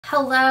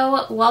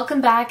Hello,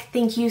 welcome back.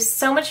 Thank you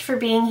so much for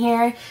being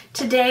here.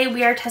 Today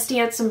we are testing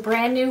out some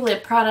brand new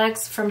lip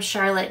products from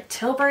Charlotte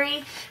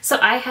Tilbury. So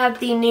I have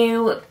the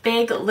new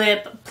Big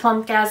Lip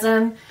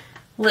Plumpgasm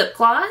lip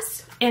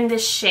gloss in the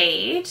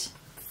shade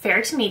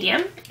Fair to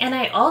Medium. And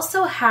I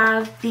also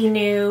have the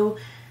new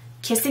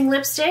Kissing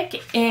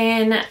lipstick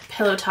in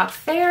Pillow Talk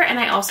Fair,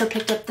 and I also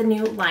picked up the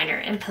new liner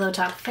in Pillow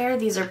Talk Fair.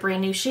 These are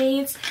brand new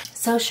shades.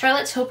 So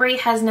Charlotte Tilbury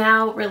has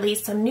now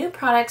released some new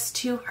products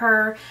to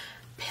her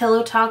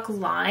Pillow Talk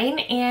line,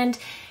 and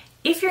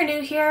if you're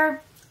new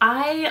here,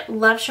 I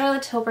love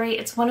Charlotte Tilbury.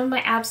 It's one of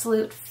my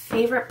absolute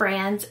favorite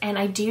brands, and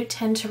I do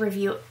tend to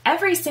review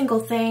every single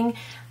thing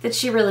that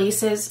she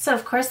releases. So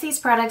of course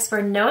these products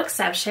were no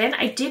exception.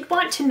 I did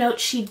want to note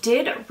she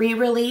did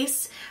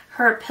re-release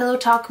her Pillow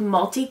Talk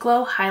Multi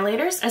Glow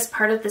highlighters as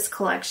part of this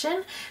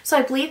collection. So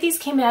I believe these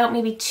came out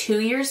maybe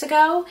 2 years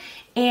ago,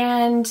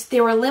 and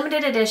they were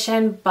limited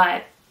edition,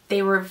 but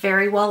they were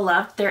very well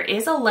loved. There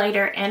is a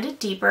lighter and a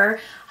deeper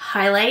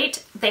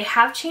highlight. They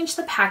have changed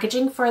the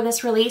packaging for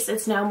this release.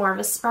 It's now more of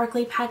a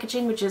sparkly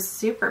packaging, which is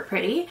super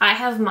pretty. I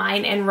have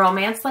mine in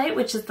Romance Light,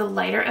 which is the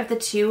lighter of the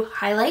two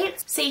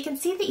highlights. So you can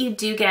see that you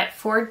do get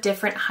 4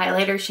 different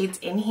highlighter shades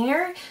in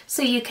here.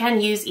 So you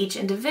can use each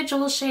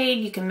individual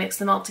shade, you can mix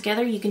them all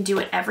together, you can do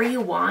whatever you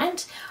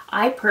want.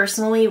 I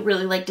personally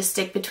really like to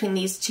stick between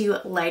these two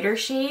lighter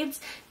shades,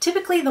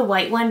 typically the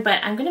white one,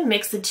 but I'm gonna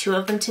mix the two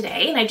of them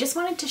today. And I just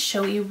wanted to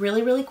show you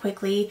really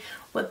quickly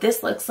what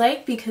this looks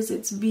like because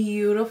it's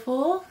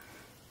beautiful.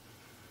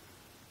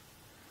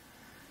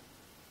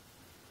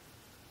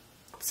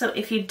 So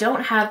if you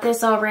don't have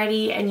this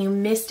already and you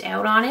missed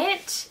out on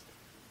it,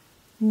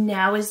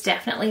 now is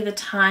definitely the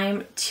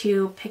time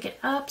to pick it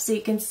up. So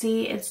you can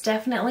see it's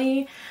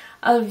definitely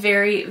a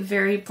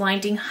very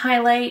blinding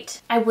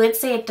highlight. I would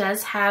say it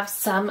does have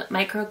some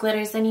micro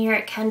glitters in here.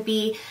 It can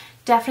be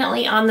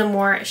definitely on the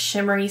more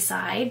shimmery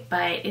side,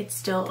 but it's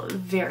still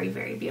very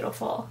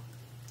beautiful.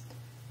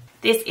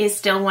 This is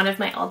still one of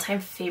my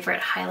all-time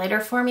favorite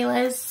highlighter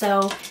formulas,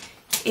 so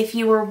if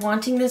you were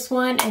wanting this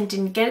one and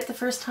didn't get it the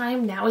first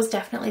time, now is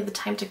definitely the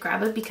time to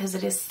grab it because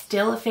it is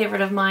still a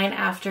favorite of mine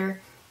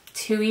after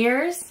 2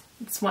 years.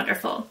 It's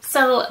wonderful.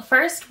 So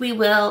first we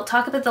will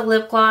talk about the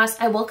lip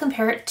gloss. I will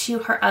compare it to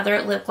her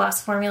other lip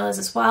gloss formulas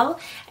as well,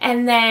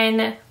 and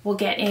then we'll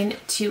get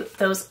into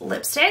those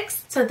lipsticks.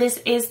 So this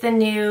is the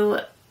new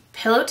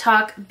Pillow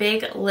Talk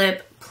Big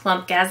Lip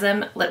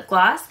Plumpgasm lip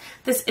gloss.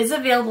 This is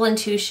available in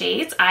 2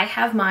 shades. I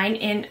have mine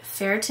in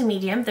Fair to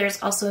Medium.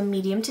 There's also a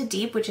Medium to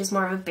Deep, which is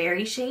more of a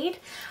berry shade.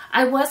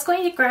 I was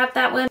going to grab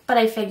that one, but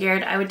I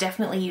figured I would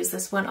definitely use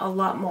this one a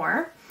lot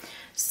more.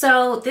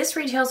 So this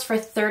retails for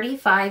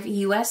 $35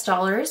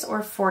 US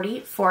or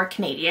 44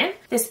 Canadian.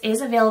 This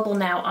is available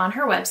now on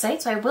her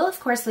website, so I will of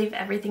course leave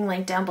everything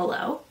linked down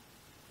below.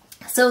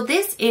 So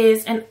this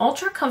is an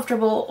ultra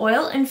comfortable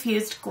oil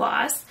infused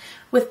gloss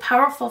with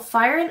powerful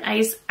fire and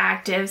ice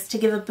actives to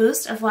give a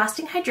boost of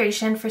lasting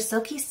hydration for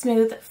silky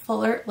smooth,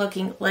 fuller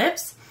looking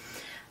lips.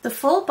 The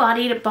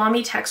full-bodied,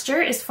 balmy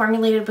texture is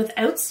formulated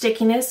without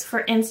stickiness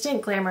for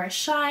instant glamorous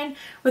shine,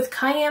 with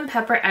cayenne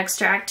pepper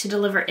extract to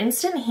deliver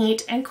instant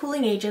heat and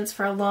cooling agents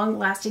for a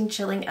long-lasting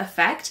chilling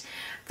effect.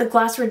 The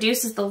gloss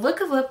reduces the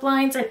look of lip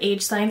lines and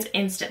age signs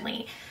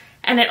instantly.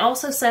 And it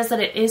also says that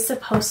it is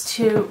supposed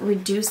to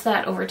reduce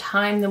that over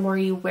time. The more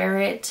you wear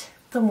it,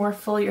 the more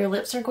full your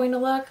lips are going to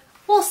look.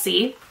 We'll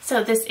see.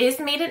 So this is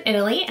made in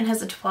Italy and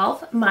has a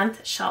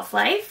 12-month shelf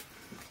life.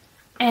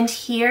 And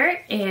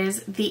here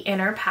is the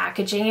inner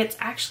packaging. It's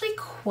actually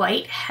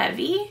quite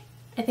heavy.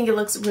 I think it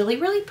looks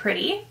really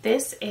pretty.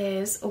 This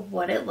is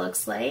what it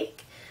looks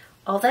like.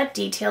 All that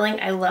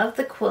detailing. I love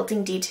the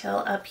quilting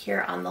detail up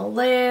here on the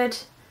lid,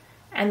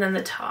 and then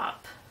the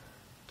top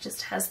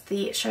just has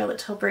the Charlotte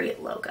Tilbury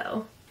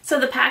logo. So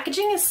the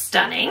packaging is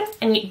stunning,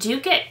 and you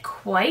do get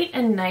quite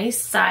a nice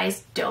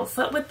sized doe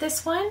foot with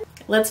this one.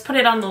 Let's put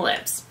it on the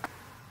lips.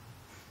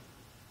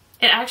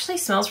 It actually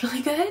smells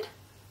really good.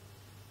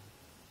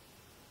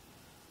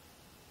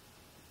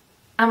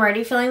 I'm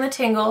already feeling the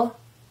tingle.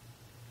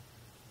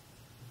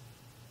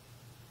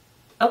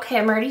 Okay,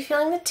 I'm already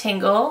feeling the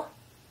tingle.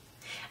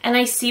 And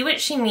I see what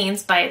she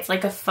means by it's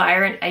like a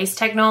fire and ice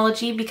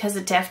technology, because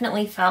it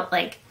definitely felt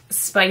like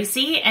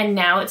spicy and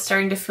now it's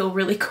starting to feel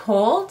really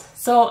cold.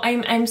 So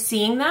I'm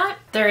seeing that.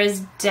 There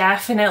is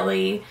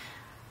definitely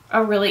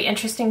a really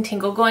interesting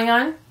tingle going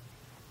on.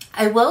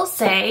 I will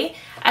say,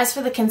 as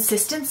for the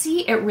consistency,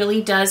 it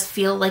really does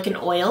feel like an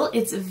oil.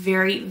 It's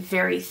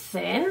very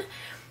thin.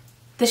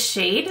 The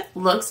shade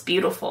looks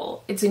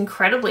beautiful. It's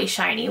incredibly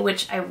shiny,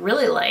 which I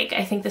really like.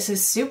 I think this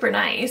is super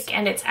nice,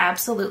 and it's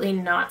absolutely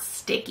not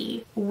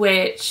sticky,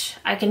 which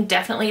I can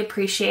definitely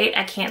appreciate.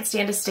 I can't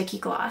stand a sticky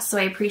gloss, so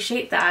I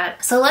appreciate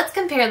that. So let's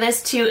compare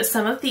this to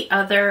some of the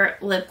other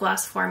lip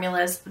gloss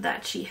formulas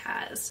that she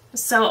has.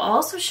 So I'll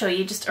also show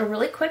you just a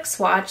really quick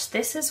swatch.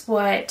 This is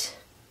what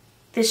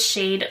this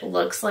shade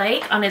looks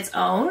like on its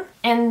own.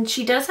 And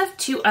she does have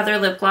 2 other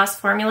lip gloss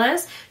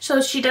formulas.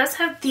 So she does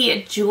have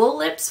the Jewel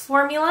Lips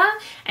formula,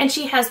 and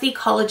she has the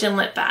Collagen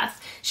Lip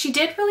Bath. She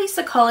did release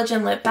a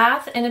collagen lip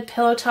bath in a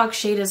Pillow Talk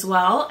shade as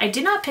well. I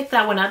did not pick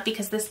that one up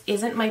because this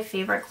isn't my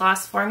favorite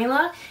gloss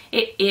formula.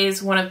 It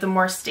is one of the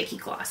more sticky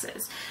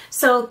glosses.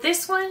 So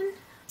this one,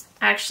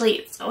 actually,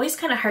 it's always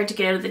kind of hard to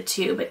get out of the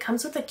tube. It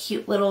comes with a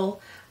cute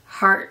little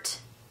heart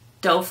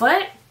doe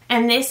foot.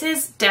 And this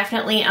is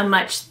definitely a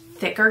much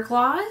thicker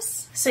gloss.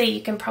 So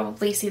you can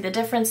probably see the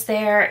difference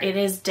there. It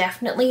is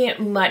definitely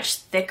much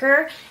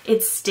thicker.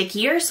 It's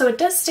stickier, so it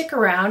does stick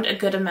around a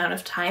good amount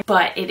of time,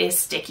 but it is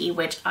sticky,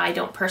 which I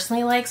don't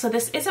personally like. So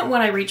this isn't one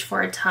I reach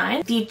for a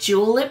ton. The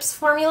Jewel Lips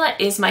formula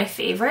is my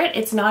favorite.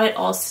 It's not at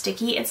all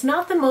sticky. It's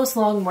not the most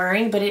long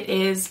wearing, but it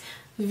is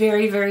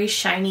very, very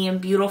shiny and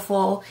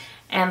beautiful.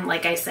 And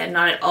like I said,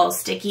 not at all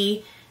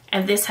sticky.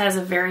 And this has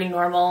a very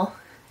normal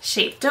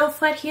shaped doe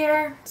foot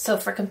here. So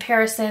for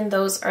comparison,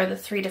 those are the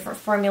 3 different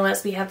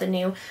formulas. We have the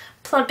new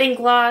plumping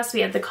gloss,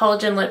 we have the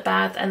collagen lip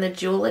bath, and the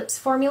Jewel Lips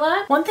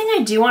formula. One thing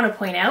I do want to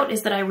point out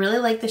is that I really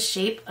like the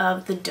shape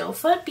of the doe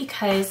foot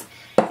because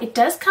it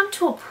does come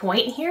to a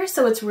point here,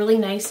 so it's really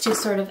nice to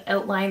sort of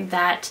outline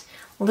that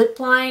lip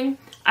line.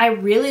 I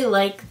really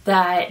like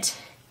that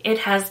it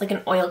has like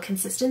an oil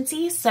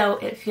consistency, so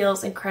it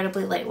feels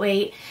incredibly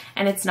lightweight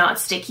and it's not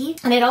sticky.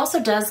 And it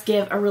also does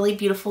give a really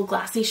beautiful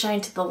glassy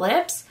shine to the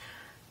lips,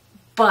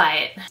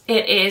 but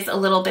it is a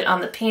little bit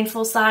on the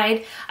painful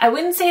side. I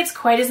wouldn't say it's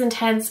quite as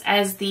intense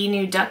as the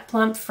new Duck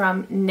Plump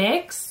from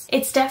NYX.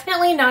 It's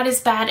definitely not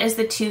as bad as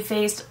the Too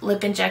Faced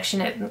Lip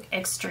Injection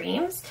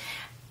Extremes.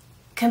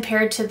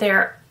 Compared to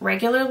their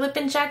regular lip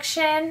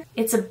injection,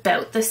 it's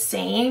about the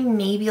same,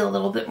 maybe a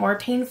little bit more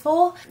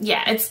painful.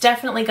 Yeah, it's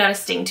definitely got a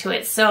sting to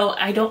it. So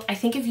I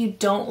think if you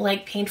don't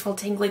like painful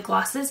tingly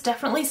glosses,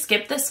 definitely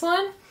skip this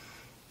one.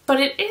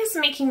 But it is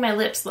making my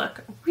lips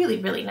look really,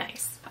 really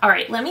nice. All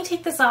right, let me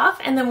take this off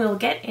and then we'll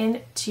get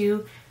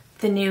into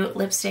the new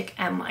lipstick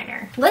and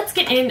liner. Let's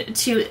get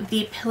into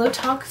the Pillow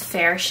Talk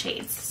Fair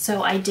shades.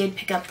 So I did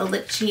pick up the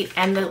lip cheat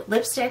and the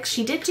lipstick.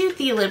 She did do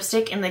the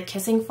lipstick in the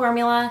Kissing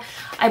formula.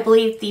 I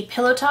believe the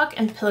Pillow Talk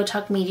and Pillow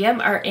Talk Medium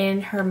are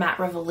in her Matte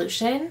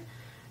Revolution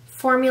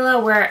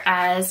formula,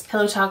 whereas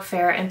Pillow Talk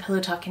Fair and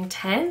Pillow Talk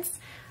Intense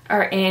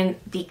are in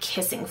the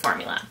Kissing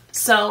formula.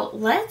 So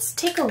let's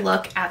take a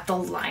look at the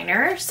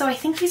liner. So I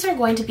think these are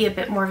going to be a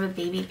bit more of a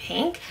baby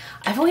pink.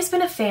 I've always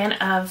been a fan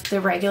of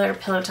the regular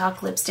Pillow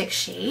Talk lipstick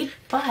shade,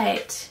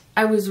 but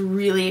I was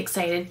really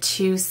excited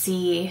to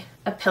see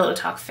a Pillow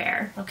Talk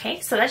Fair. Okay,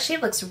 so that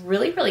shade looks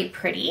really, really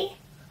pretty.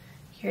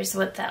 Here's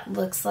what that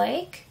looks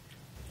like.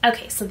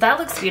 Okay, so that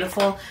looks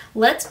beautiful.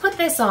 Let's put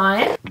this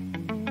on.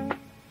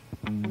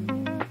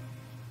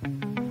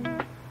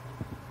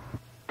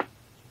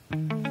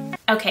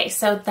 Okay,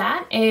 so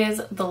that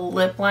is the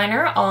lip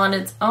liner all on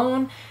its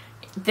own.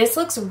 This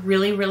looks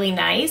really, really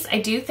nice.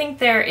 I do think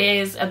there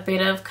is a bit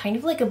of kind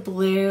of like a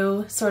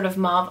blue sort of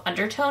mauve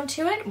undertone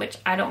to it, which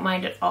I don't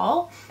mind at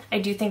all. I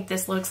do think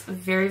this looks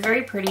very,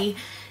 very pretty.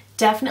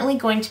 Definitely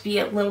going to be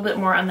a little bit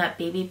more on that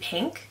baby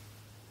pink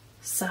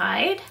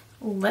side.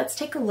 Let's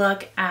take a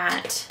look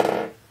at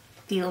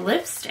the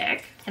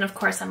lipstick. And of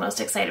course, I'm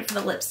most excited for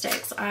the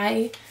lipsticks.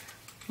 I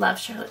love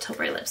Charlotte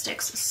Tilbury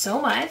lipsticks so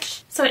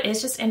much. So it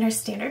is just in her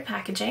standard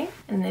packaging,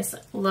 and this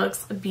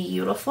looks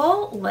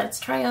beautiful.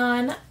 Let's try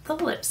on the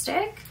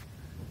lipstick.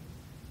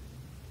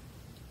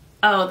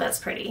 Oh, that's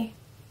pretty.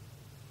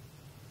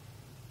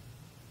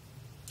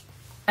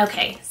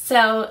 Okay,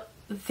 so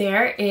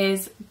there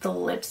is the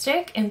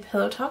lipstick in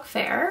Pillow Talk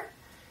Fair.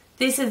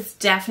 This is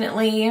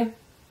definitely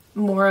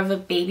more of a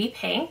baby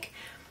pink.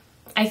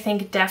 I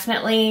think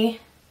definitely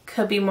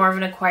could be more of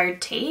an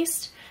acquired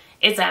taste.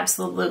 It's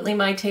absolutely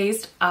my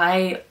taste.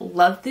 I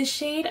love this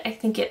shade. I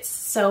think it's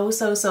so,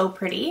 so, so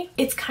pretty.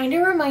 It's kind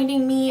of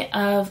reminding me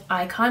of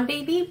Icon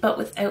Baby, but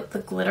without the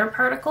glitter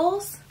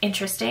particles.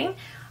 Interesting.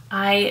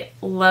 I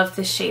love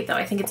this shade though.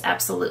 I think it's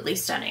absolutely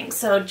stunning.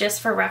 So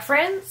just for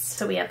reference,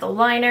 so we have the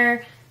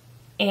liner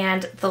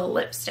and the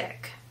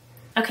lipstick.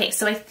 Okay,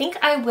 so I think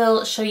I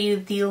will show you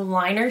the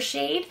liner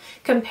shade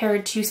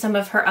compared to some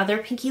of her other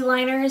pinky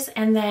liners,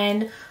 and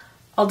then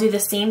I'll do the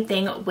same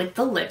thing with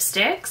the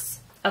lipsticks.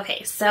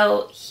 Okay,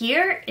 so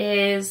here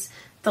is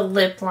the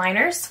lip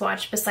liner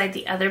swatched beside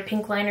the other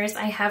pink liners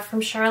I have from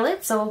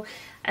Charlotte. So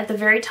at the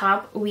very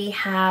top, we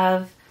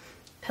have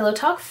Pillow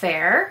Talk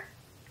Fair.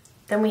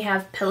 Then we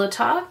have Pillow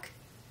Talk,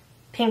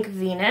 Pink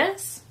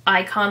Venus,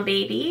 Icon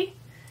Baby,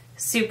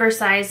 Super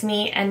Size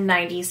Me, and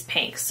 90s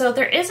Pink. So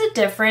there is a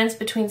difference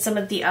between some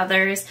of the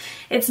others.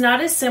 It's not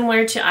as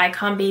similar to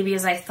Icon Baby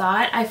as I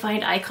thought. I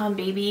find Icon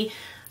Baby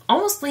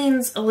almost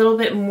leans a little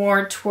bit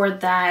more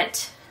toward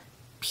that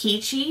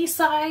peachy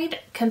side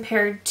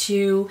compared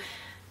to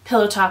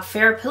Pillow Talk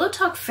Fair. Pillow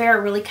Talk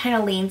Fair really kind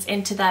of leans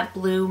into that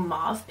blue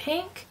mauve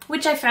pink,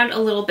 which I found a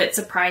little bit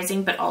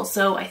surprising, but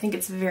also I think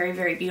it's very,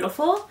 very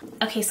beautiful.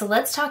 Okay, so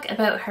let's talk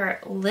about her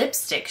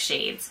lipstick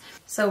shades.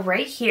 So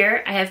right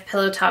here, I have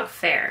Pillow Talk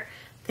Fair.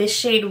 This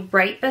shade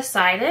right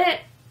beside it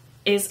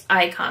is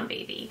Icon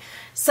Baby.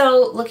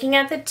 So looking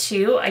at the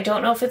two, I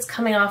don't know if it's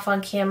coming off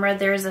on camera,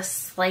 there's a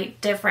slight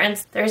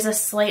difference. There's a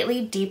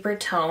slightly deeper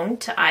tone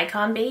to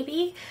Icon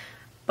Baby,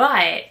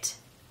 but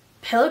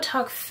Pillow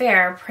Talk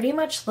Fair pretty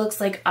much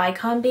looks like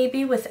Icon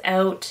Baby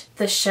without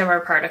the shimmer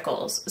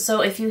particles.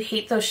 So if you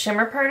hate those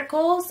shimmer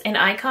particles in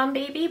Icon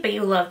Baby, but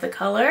you love the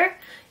color,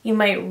 you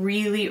might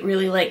really,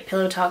 really like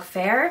Pillow Talk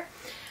Fair.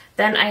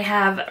 Then I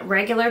have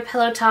regular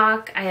Pillow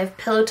Talk, I have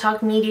Pillow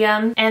Talk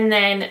Medium, and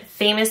then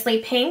Famously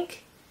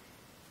Pink.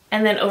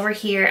 And then over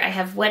here I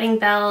have Wedding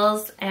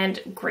Bells and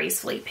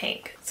Gracefully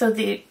Pink. So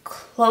the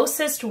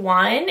closest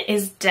one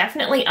is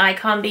definitely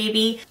Icon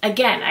Baby.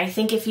 Again, I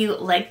think if you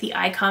like the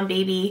Icon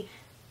Baby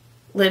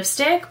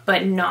lipstick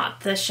but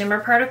not the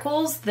shimmer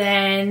particles,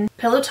 then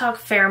Pillow Talk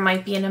Fair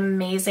might be an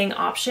amazing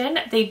option.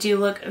 They do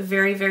look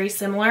very, very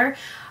similar.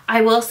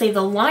 I will say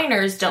the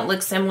liners don't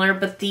look similar,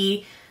 but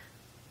the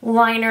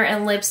liner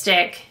and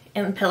lipstick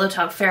in Pillow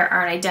Talk Fair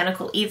aren't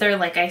identical either.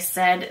 Like I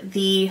said,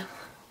 the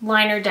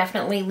liner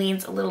definitely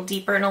leans a little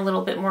deeper and a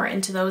little bit more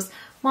into those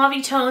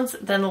mauve tones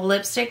than the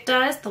lipstick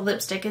does. The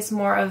lipstick is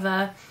more of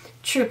a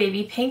true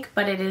baby pink,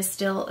 but it is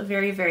still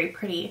very, very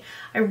pretty.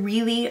 I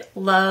really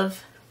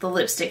love the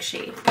lipstick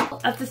shade.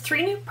 Of the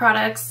 3 new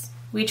products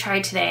we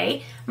tried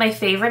today, my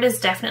favorite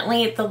is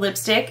definitely the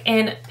lipstick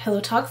in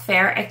Pillow Talk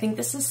Fair. I think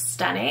this is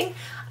stunning.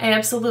 I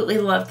absolutely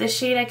love this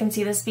shade. I can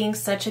see this being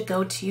such a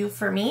go-to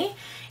for me.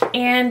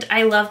 And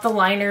I love the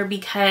liner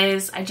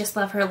because I just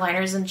love her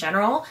liners in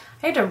general.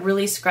 I had to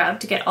really scrub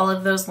to get all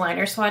of those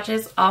liner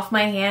swatches off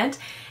my hand.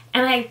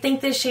 And I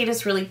think this shade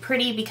is really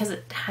pretty because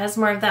it has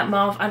more of that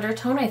mauve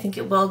undertone. I think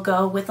it will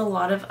go with a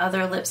lot of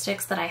other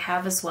lipsticks that I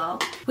have as well.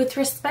 With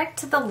respect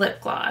to the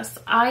lip gloss,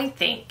 I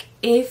think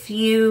if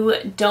you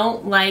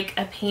don't like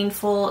a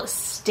painful,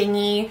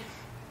 stingy,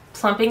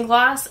 plumping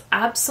gloss,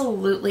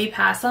 absolutely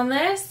pass on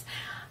this.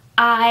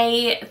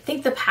 I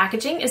think the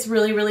packaging is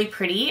really, really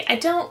pretty. I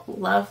don't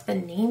love the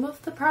name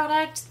of the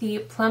product, the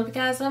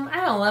Plumpgasm.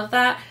 I don't love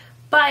that,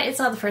 but it's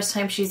not the first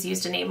time she's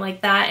used a name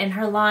like that in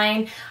her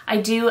line.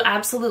 I do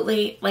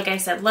absolutely, like I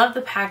said, love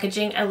the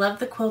packaging. I love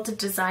the quilted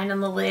design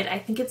on the lid. I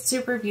think it's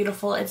super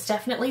beautiful. It's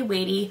definitely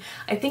weighty.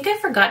 I think I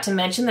forgot to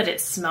mention that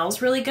it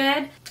smells really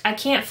good. I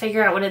can't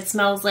figure out what it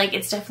smells like.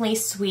 It's definitely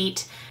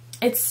sweet.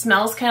 It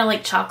smells kind of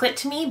like chocolate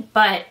to me,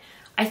 but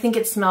I think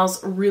it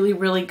smells really,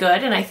 really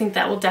good, and I think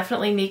that will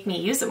definitely make me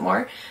use it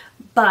more.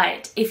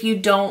 But if you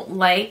don't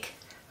like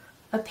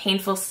a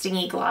painful,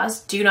 stingy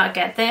gloss, do not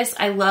get this.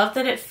 I love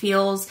that it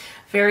feels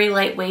very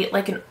lightweight,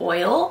 like an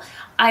oil.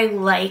 I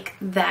like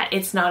that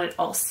it's not at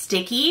all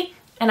sticky,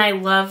 and I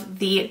love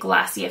the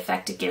glossy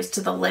effect it gives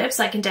to the lips.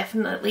 I can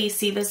definitely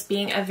see this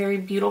being a very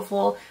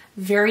beautiful,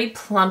 very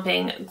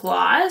plumping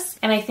gloss,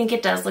 and I think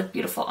it does look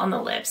beautiful on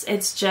the lips.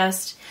 It's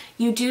just,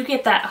 you do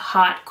get that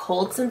hot,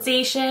 cold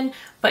sensation,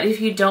 but if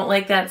you don't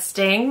like that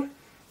sting,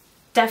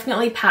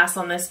 definitely pass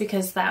on this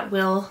because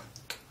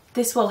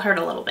this will hurt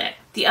a little bit.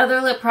 The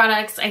other lip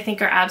products I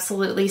think are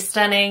absolutely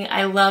stunning.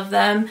 I love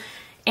them,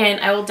 and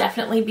I will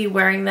definitely be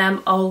wearing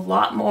them a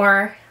lot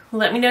more.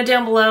 Let me know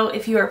down below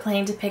if you are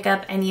planning to pick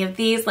up any of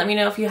these. Let me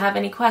know if you have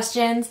any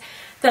questions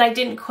that I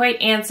didn't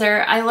quite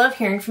answer. I love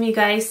hearing from you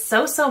guys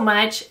so, so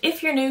much.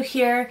 If you're new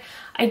here,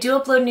 I do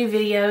upload new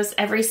videos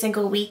every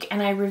single week,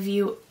 and I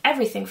review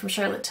everything from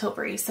Charlotte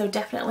Tilbury. So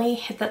definitely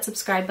hit that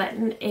subscribe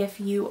button if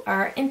you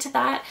are into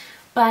that.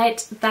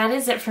 But that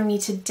is it for me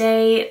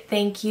today.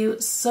 Thank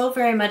you so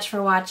very much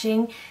for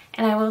watching,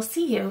 and I will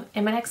see you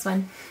in my next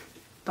one.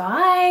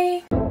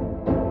 Bye!